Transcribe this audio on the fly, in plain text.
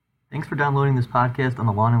Thanks for downloading this podcast on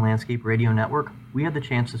the Lawn and Landscape Radio Network. We had the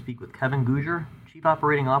chance to speak with Kevin Guzior, Chief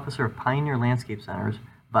Operating Officer of Pioneer Landscape Centers,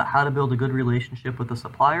 about how to build a good relationship with a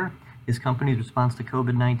supplier, his company's response to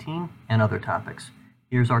COVID-19, and other topics.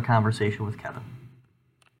 Here's our conversation with Kevin.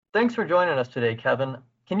 Thanks for joining us today, Kevin.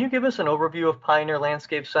 Can you give us an overview of Pioneer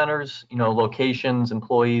Landscape Centers, locations,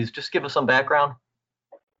 employees? Just give us some background.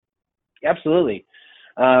 Absolutely.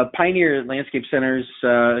 Pioneer Landscape Centers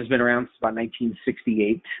has been around since about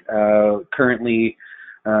 1968. Currently,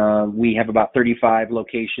 we have about 35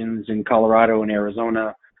 locations in Colorado and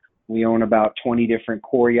Arizona. We own about 20 different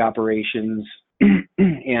quarry operations,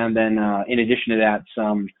 and then in addition to that,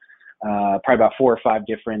 some probably about 4 or 5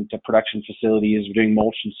 different production facilities. We're doing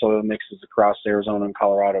mulch and soil mixes across Arizona and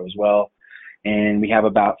Colorado as well. And we have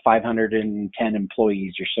about 510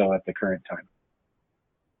 employees or so at the current time.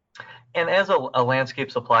 And as a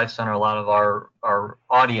landscape supply center, a lot of our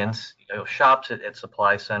audience shops at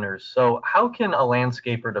supply centers. So how can a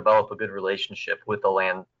landscaper develop a good relationship with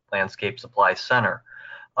a landscape supply center?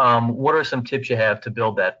 What are some tips you have to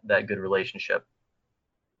build that good relationship?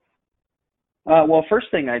 Well,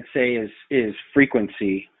 first thing I'd say is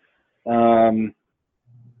frequency. I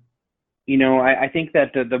think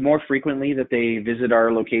that the more frequently that they visit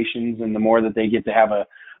our locations and the more that they get to have a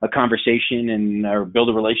conversation and or build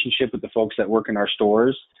a relationship with the folks that work in our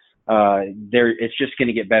stores, it's just going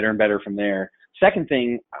to get better and better from there. Second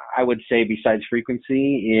thing I would say besides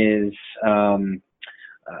frequency is, I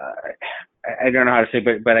don't know how to say,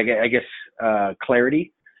 but I guess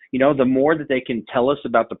clarity. The more that they can tell us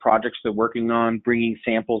about the projects they're working on, bringing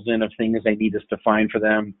samples in of things they need us to find for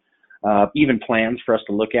them, even plans for us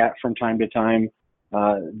to look at from time to time,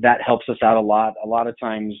 that helps us out a lot. A lot of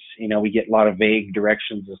times, we get a lot of vague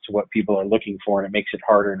directions as to what people are looking for, and it makes it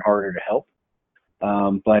harder and harder to help.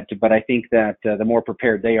 But I think that the more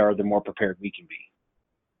prepared they are, the more prepared we can be.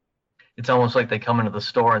 It's almost like they come into the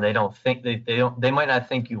store and they don't think they might not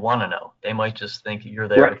think you want to know. They might just think you're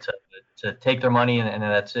there Right. to take their money and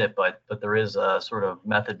that's it. But there is a sort of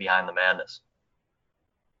method behind the madness.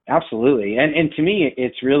 Absolutely. And to me,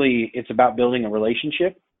 it's about building a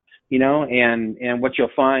relationship, and what you'll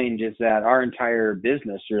find is that our entire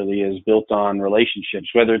business really is built on relationships,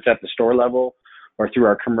 whether it's at the store level or through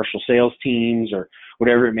our commercial sales teams or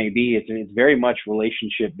whatever it may be. It's very much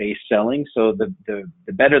relationship-based selling. So the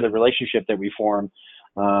better the relationship that we form,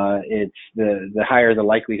 it's the higher the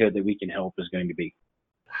likelihood that we can help is going to be.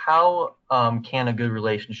 How can a good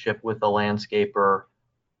relationship with a landscaper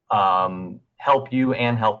help you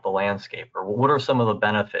and help the landscaper? What are some of the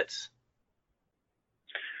benefits?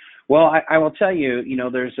 Well, I will tell you,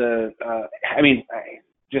 there's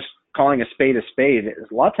just calling a spade,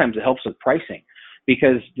 a lot of times it helps with pricing,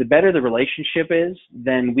 because the better the relationship is,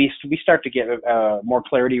 then we start to get more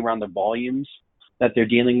clarity around the volumes that they're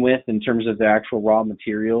dealing with in terms of the actual raw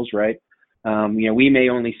materials, right? We may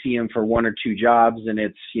only see them for 1 or 2 jobs, and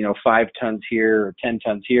it's 5 tons here or 10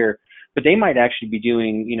 tons here, but they might actually be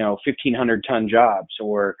doing 1,500 ton jobs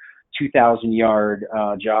or 2,000 yard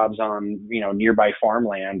jobs on nearby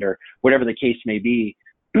farmland or whatever the case may be.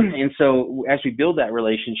 And so as we build that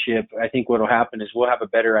relationship, I think what will happen is we'll have a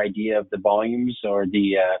better idea of the volumes or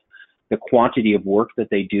the quantity of work that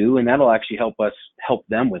they do, and that'll actually help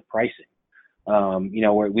them with pricing.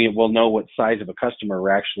 We'll know what size of a customer we're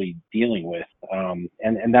actually dealing with,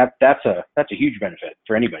 and that's a huge benefit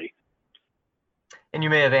for anybody. And you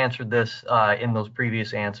may have answered this in those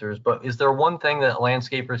previous answers, but is there one thing that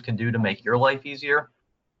landscapers can do to make your life easier?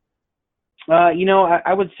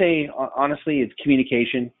 I would say, honestly, it's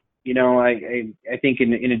communication. I think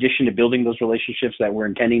in addition to building those relationships that we're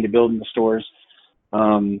intending to build in the stores,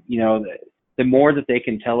 the more that they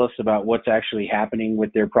can tell us about what's actually happening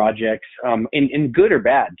with their projects, in good or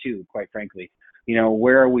bad too, quite frankly.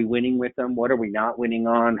 Where are we winning with them? What are we not winning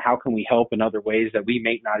on? How can we help in other ways that we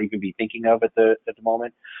may not even be thinking of at the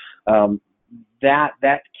moment?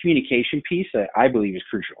 That communication piece, I believe, is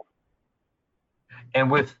crucial.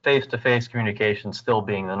 And with face-to-face communication still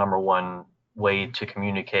being the number one way to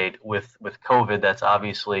communicate with COVID, that's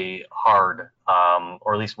obviously hard,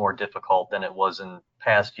 or at least more difficult than it was in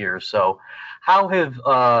past years. So how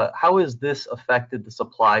has this affected the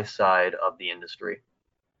supply side of the industry?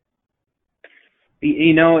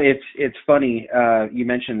 It's funny you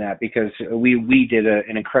mentioned that, because we did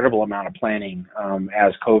an incredible amount of planning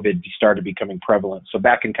as COVID started becoming prevalent. So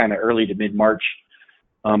back in kind of early to mid-March,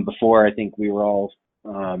 before I think we were all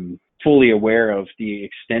fully aware of the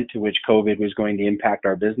extent to which COVID was going to impact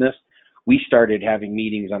our business, we started having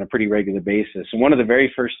meetings on a pretty regular basis. And one of the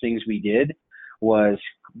very first things we did was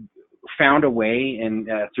found a way, and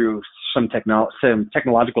through some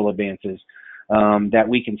technological advances, that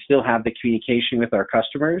we can still have the communication with our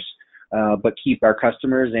customers, but keep our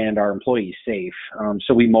customers and our employees safe.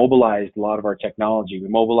 So we mobilized a lot of our technology. We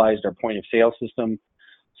mobilized our point of sale system.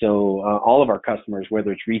 So all of our customers,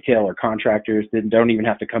 whether it's retail or contractors, they don't even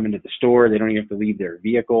have to come into the store. They don't even have to leave their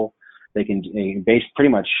vehicle. They can pretty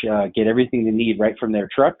much get everything they need right from their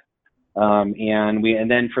truck.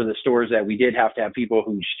 And then for the stores that we did have to have people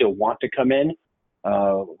who still want to come in,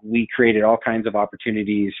 we created all kinds of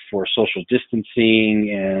opportunities for social distancing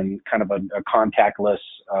and kind of a contactless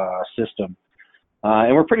system.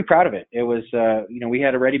 And we're pretty proud of it. It was, we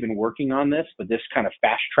had already been working on this, but this kind of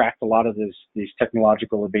fast-tracked a lot of these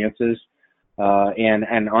technological advances.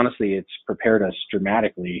 And honestly, it's prepared us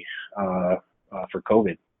dramatically for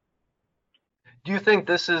COVID. Do you think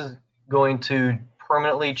this is going to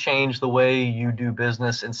permanently change the way you do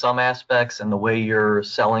business in some aspects and the way you're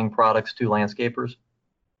selling products to landscapers?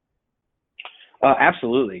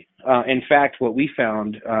 Absolutely. In fact, what we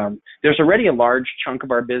found, there's already a large chunk of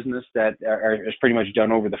our business that is pretty much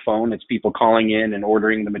done over the phone. It's people calling in and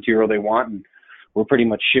ordering the material they want, and we're pretty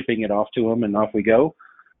much shipping it off to them, and off we go.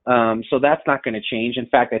 So that's not going to change. In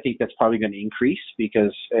fact, I think that's probably going to increase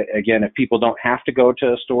because, again, if people don't have to go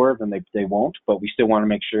to a store, then they won't. But we still want to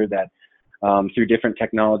make sure that through different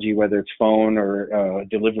technology, whether it's phone or a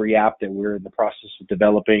delivery app that we're in the process of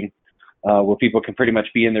developing, where people can pretty much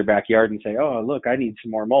be in their backyard and say, oh, look, I need some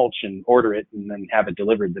more mulch, and order it and then have it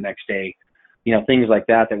delivered the next day. Things like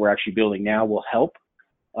that we're actually building now will help.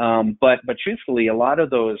 But truthfully, a lot of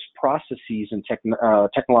those processes and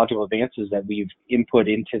technological advances that we've input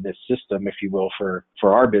into this system, if you will, for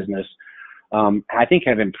our business, I think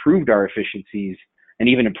have improved our efficiencies and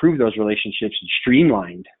even improved those relationships and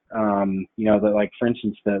streamlined. Like for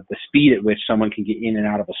instance, the speed at which someone can get in and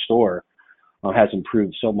out of a store has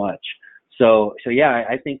improved so much. So yeah,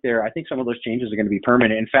 I think some of those changes are going to be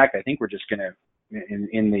permanent. In fact, I think we're just going to,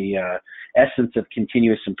 in the essence of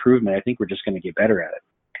continuous improvement, I think we're just going to get better at it.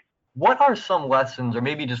 What are some lessons, or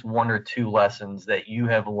maybe just one or two lessons, that you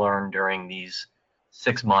have learned during these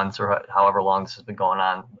 6 months or however long this has been going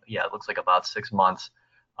on? Yeah, it looks like about 6 months.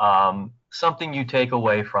 Something you take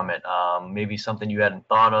away from it, maybe something you hadn't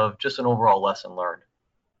thought of, just an overall lesson learned.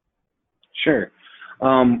 Sure.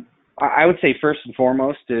 I would say first and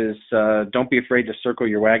foremost is don't be afraid to circle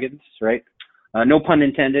your wagons, right? No pun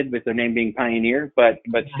intended with their name being Pioneer, but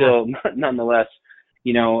still, nonetheless,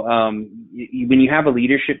 when you have a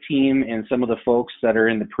leadership team and some of the folks that are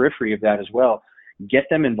in the periphery of that as well, get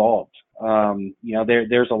them involved.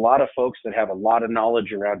 There's a lot of folks that have a lot of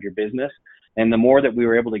knowledge around your business, and the more that we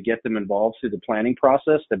were able to get them involved through the planning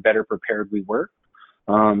process, the better prepared we were.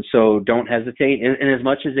 So don't hesitate. And as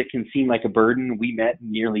much as it can seem like a burden, we met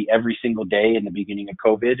nearly every single day in the beginning of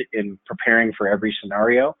COVID in preparing for every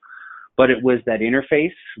scenario. But it was that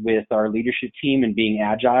interface with our leadership team and being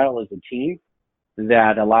agile as a team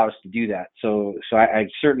that allow us to do that. So I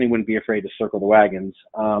certainly wouldn't be afraid to circle the wagons.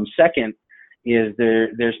 Second is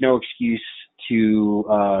there's no excuse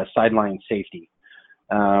to sideline safety.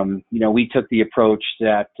 We took the approach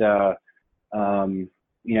that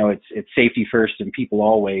it's safety first and people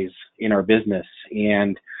always in our business,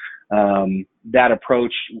 and that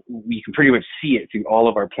approach, we can pretty much see it through all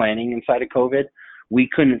of our planning inside of COVID. We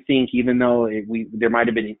couldn't think, even though there might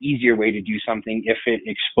have been an easier way to do something, if it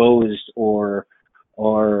exposed or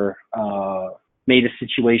made a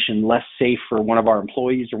situation less safe for one of our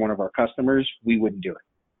employees or one of our customers, we wouldn't do it.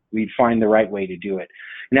 We'd find the right way to do it.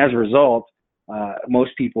 And as a result,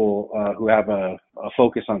 most people who have a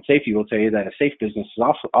focus on safety will tell you that a safe business is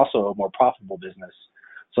also a more profitable business.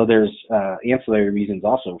 So there's ancillary reasons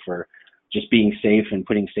also for just being safe and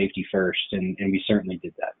putting safety first, and we certainly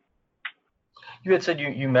did that. You had said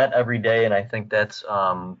you met every day, and I think that's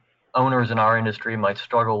owners in our industry might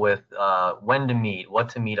struggle with when to meet, what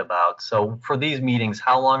to meet about. So for these meetings,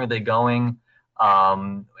 how long are they going,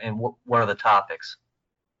 and what are the topics?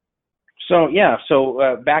 So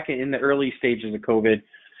back in the early stages of COVID,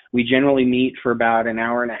 we generally meet for about an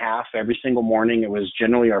hour and a half every single morning. It was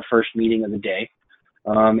generally our first meeting of the day.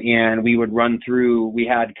 And we would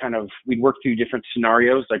we'd work through different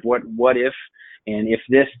scenarios, like what if, and if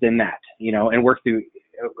this, then that, and work through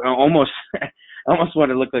almost what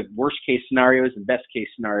it looked like worst case scenarios and best case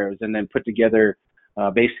scenarios, and then put together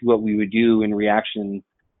basically what we would do in reaction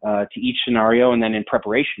to each scenario and then in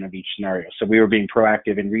preparation of each scenario. So we were being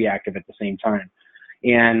proactive and reactive at the same time.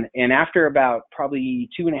 And after about probably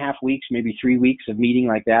 2.5 weeks, maybe 3 weeks of meeting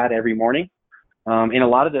like that every morning, and a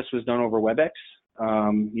lot of this was done over WebEx.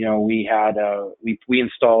 We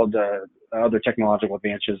installed other technological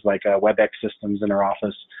advances like WebEx systems in our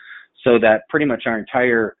office, so that pretty much our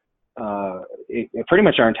entire pretty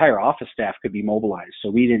much our entire office staff could be mobilized, so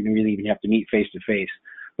we didn't really even have to meet face to face.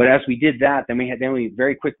 But as we did that, then we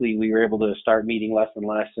very quickly we were able to start meeting less and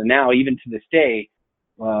less, and now even to this day,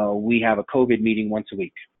 we have a COVID meeting once a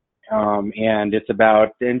week, and it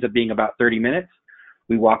ends up being about 30 minutes.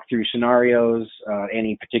 We walk through scenarios,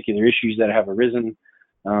 any particular issues that have arisen,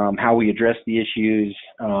 how we address the issues,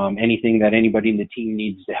 anything that anybody in the team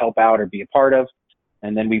needs to help out or be a part of,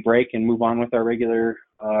 and then we break and move on with our regular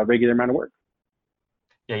amount of work.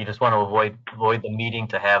 Yeah, you just want to avoid the meeting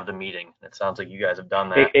to have the meeting. It sounds like you guys have done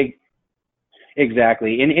that.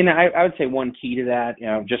 Exactly, and I would say one key to that,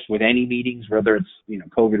 just with any meetings, whether it's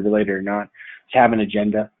COVID related or not, is have an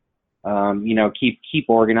agenda. Keep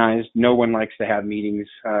organized. No one likes to have meetings.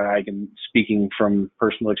 Speaking from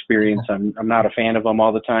personal experience, I'm not a fan of them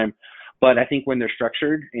all the time, but I think when they're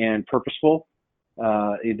structured and purposeful,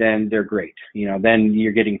 then they're great. Then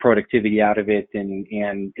you're getting productivity out of it,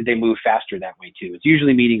 and they move faster that way too. It's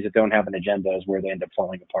usually meetings that don't have an agenda is where they end up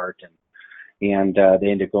falling apart, and they end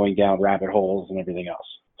up going down rabbit holes and everything else.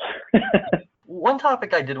 One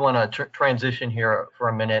topic I did want to transition here for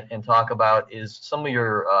a minute and talk about is some of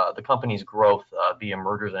the company's growth via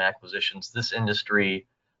mergers and acquisitions. This industry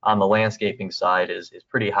on the landscaping side is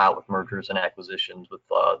pretty hot with mergers and acquisitions, with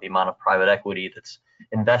the amount of private equity that's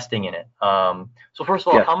investing in it. So first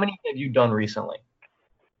of all, yes. How many have you done recently?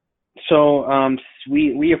 So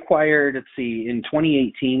we acquired, in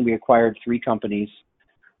 2018, we acquired 3 companies,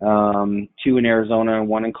 2 in Arizona,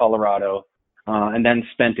 1 in Colorado. And then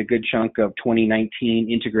spent a good chunk of 2019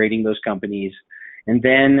 integrating those companies. And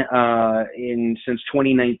then since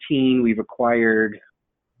 2019, we've acquired,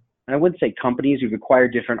 I wouldn't say companies, we've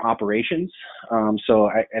acquired different operations.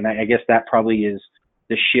 I guess that probably is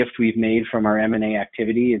the shift we've made from our M&A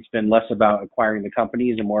activity. It's been less about acquiring the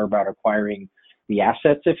companies and more about acquiring the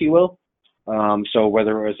assets, if you will. So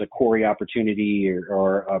whether it was a quarry opportunity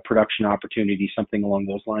or a production opportunity, something along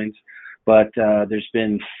those lines. But there's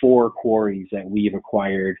been 4 quarries that we've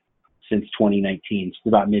acquired since 2019, so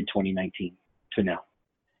about mid-2019 to now.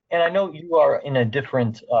 And I know you are in a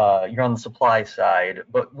different, you're on the supply side,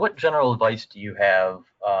 but what general advice do you have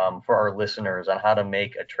for our listeners on how to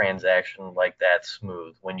make a transaction like that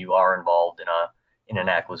smooth when you are involved in an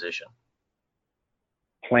acquisition?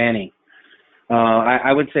 Planning.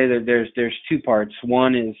 I would say that there's 2 parts.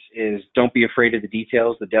 One is don't be afraid of the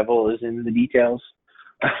details. The devil is in the details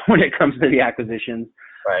when it comes to the acquisitions.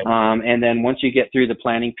 Right. And then once you get through the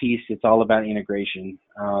planning piece, it's all about integration.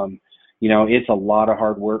 It's a lot of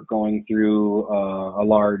hard work going through a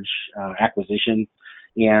large acquisition,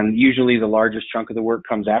 and usually the largest chunk of the work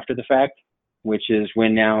comes after the fact, which is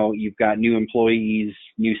when now you've got new employees,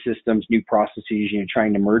 new systems, new processes,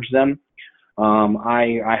 trying to merge them.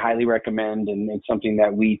 I highly recommend, and it's something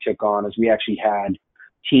that we took on, is we actually had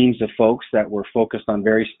teams of folks that were focused on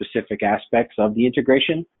very specific aspects of the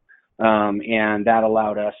integration. And that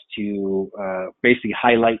allowed us to basically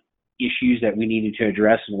highlight issues that we needed to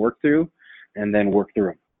address and work through, and then work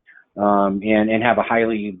through them. And have a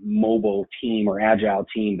highly mobile team or agile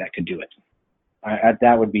team that could do it.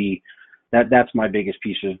 That's my biggest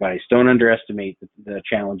piece of advice. Don't underestimate the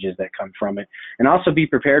challenges that come from it, and also be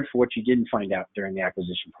prepared for what you didn't find out during the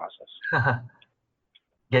acquisition process.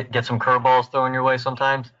 Get some curveballs thrown your way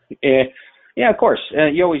sometimes. Yeah, of course.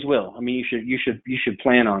 You always will. I mean, you should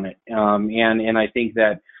plan on it. And I think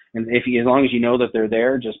that, and as long as you know that they're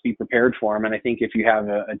there, just be prepared for them. And I think if you have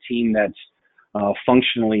a team that's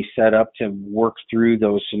functionally set up to work through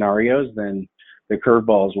those scenarios, then the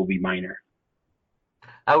curveballs will be minor.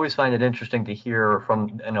 I always find it interesting to hear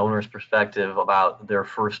from an owner's perspective about their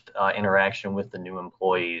first interaction with the new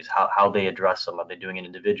employees, how they address them. Are they doing it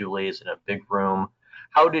individually? Is it in a big room?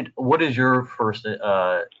 What is your first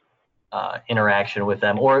interaction with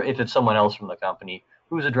them, or if it's someone else from the company,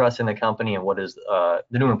 who's addressing the company, and what is the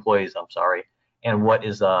new employees? And what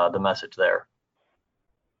is the message there?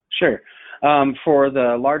 Sure. For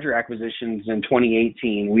the larger acquisitions in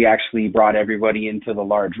 2018, we actually brought everybody into the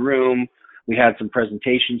large room. We had some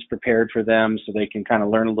presentations prepared for them so they can kind of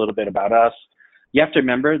learn a little bit about us. You have to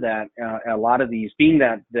remember that a lot of these, being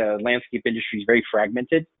that the landscape industry is very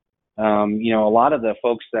fragmented, a lot of the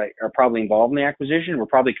folks that are probably involved in the acquisition were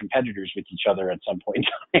probably competitors with each other at some point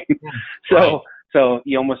in time. So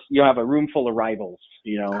you'll have a room full of rivals,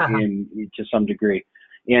 to some degree.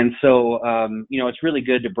 And so, it's really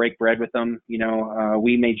good to break bread with them.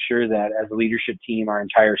 We made sure that as a leadership team, our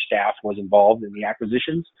entire staff was involved in the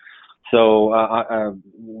acquisitions. So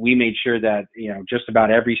we made sure that, just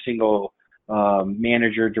about every single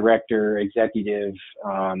manager, director, executive,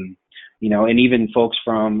 and even folks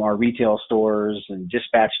from our retail stores and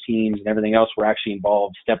dispatch teams and everything else were actually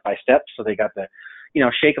involved step by step. So they got to,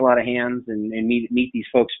 shake a lot of hands and meet these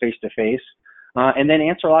folks face to face, and then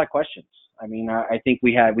answer a lot of questions. I mean, I think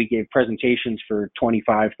we gave presentations for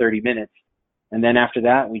 25, 30 minutes. And then after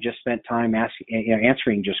that, we just spent time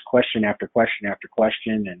answering just question after question after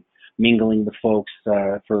question and mingling with folks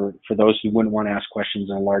for those who wouldn't want to ask questions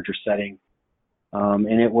in a larger setting.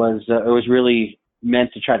 And it was really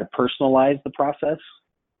meant to try to personalize the process.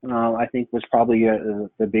 I think was probably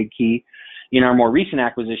the big key. In our more recent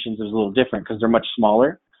acquisitions, it was a little different because they're much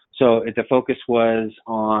smaller. So the focus was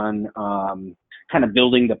on kind of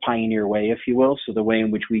building the pioneer way, if you will. So the way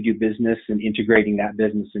in which we do business and integrating that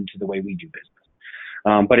business into the way we do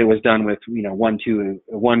business. But it was done with, one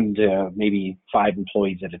to maybe 5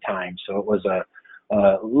 employees at a time. So it was a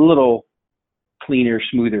little cleaner,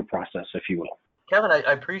 smoother process, if you will. Kevin,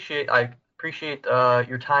 I appreciate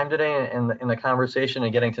your time today and the conversation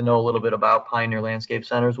and getting to know a little bit about Pioneer Landscape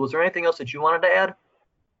Centers. Was there anything else that you wanted to add?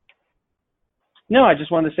 No, I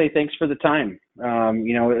just wanted to say thanks for the time. It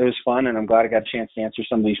was fun, and I'm glad I got a chance to answer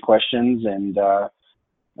some of these questions. And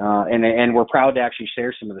we're proud to actually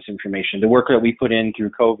share some of this information. The work that we put in through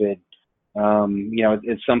COVID,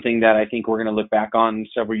 it's something that I think we're going to look back on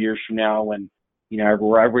several years from now when,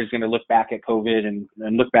 everybody's going to look back at COVID and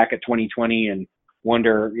look back at 2020 and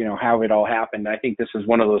wonder, how it all happened. I think this is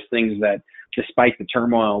one of those things that, despite the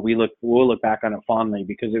turmoil, we'll look back on it fondly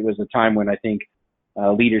because it was a time when I think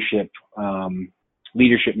leadership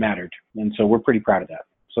mattered, and so we're pretty proud of that.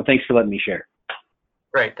 So thanks for letting me share.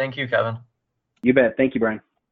 Great, thank you, Kevin. You bet. Thank you, Brian.